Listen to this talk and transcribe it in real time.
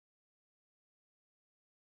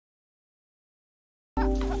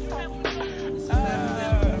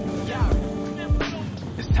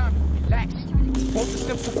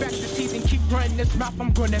simple fact is teasing, keep running this mouth,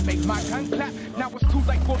 I'm gonna make my gun clap. Now it's too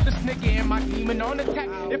late for this nigga and my demon on attack.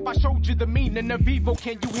 If I showed you the meaning of evil,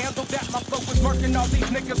 can you handle that? My flow is working, all these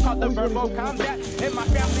niggas call the verbal combat. And my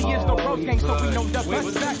family is the Rose Gang, so we know the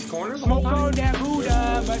best back. Smoke on that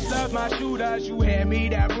Buddha, much love my shooters. You hand me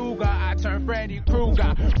that Ruger, I turn Freddy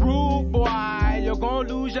Krueger. Rude boy, you're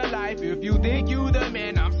gonna lose your life if you think you the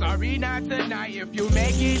man. I'm sorry, not tonight. If you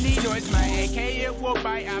make any noise, my AK it will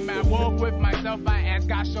bite. I'm at war with myself, I ask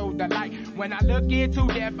God show the light. When I look into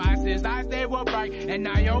their eyes, his eyes they were bright. And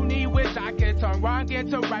I only wish I could turn wrong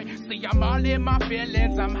into right. See, I'm all in my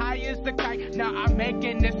feelings, I'm high as a kite. Now I'm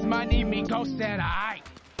making this money, me go said alright.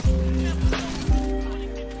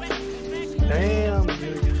 Damn,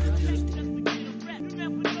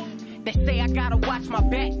 They say I gotta watch my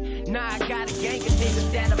back. Nah, I got a gang of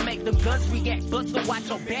niggas that'll make the guns react. Buster, watch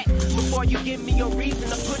your back before you give me a reason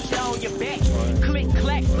to put you on your back. Click,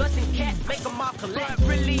 clack, busting cats, make them all collect.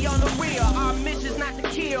 Really on the real, our mission's not to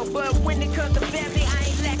kill. But when it comes to family, I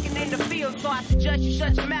ain't lacking in the field. So I suggest you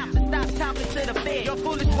shut your mouth and stop talking to the fed. Your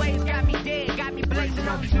foolish ways got me dead, got me blazing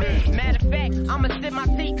on these men. Matter of fact, I'ma sip my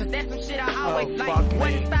tea, cause that's some shit I always like.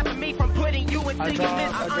 What's stopping me from putting you into your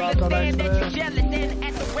list? I understand that you're jealous and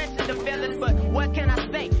at the rest of the fellas, but what can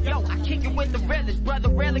I say? Yo, I kick it with the realest, brother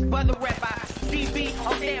Rellik, brother Rabbi BBE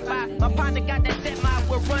on standby. My partner got that semi,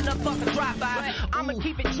 we'll run up fuck a drive-by. I'ma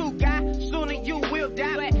keep it true, guy, sooner you will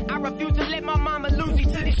die. I refuse to let my mama lose you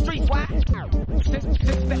to the streets, why? Since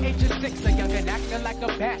the age of 6, a youngin' acting like a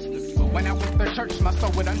bastard. But when I went to church, my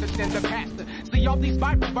soul would understand the pastor. See, all these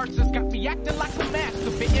Bible verses got me acting like a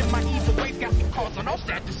master. Fitting my evil ways got me causing all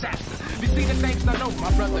sad disaster. You see the things I know,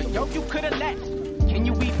 my brother, yo, you could've left. Can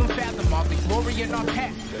you even fathom all the glory in our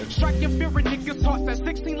past? Strike your fear in niggas' hearts at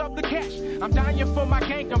 16, love the cash. I'm dying for my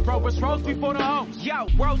gang, and bro, it's rose before the hoes. Yo,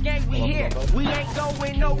 Rose Gang, we here. We ain't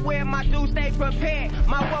going nowhere, my dudes stay prepared.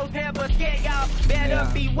 My woes never scared, y'all better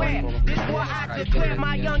beware. This boy I declare,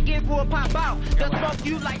 my youngins will pop out. The smoke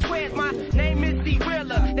you like squares, my name is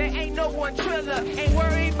C-Rilla. There ain't no one triller. Ain't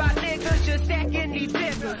worried about niggas, just stacking these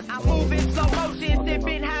figures. I move in slow motion,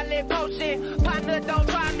 sipping Highland potion. Partner, don't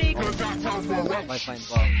try me, cause I'm talking for a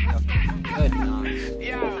Good, nice.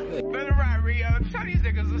 Yeah, better right, Rio. Tell these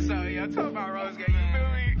niggas what's up, yo. Talk about Rose Gang, you feel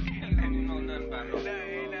me? No, nothing about it.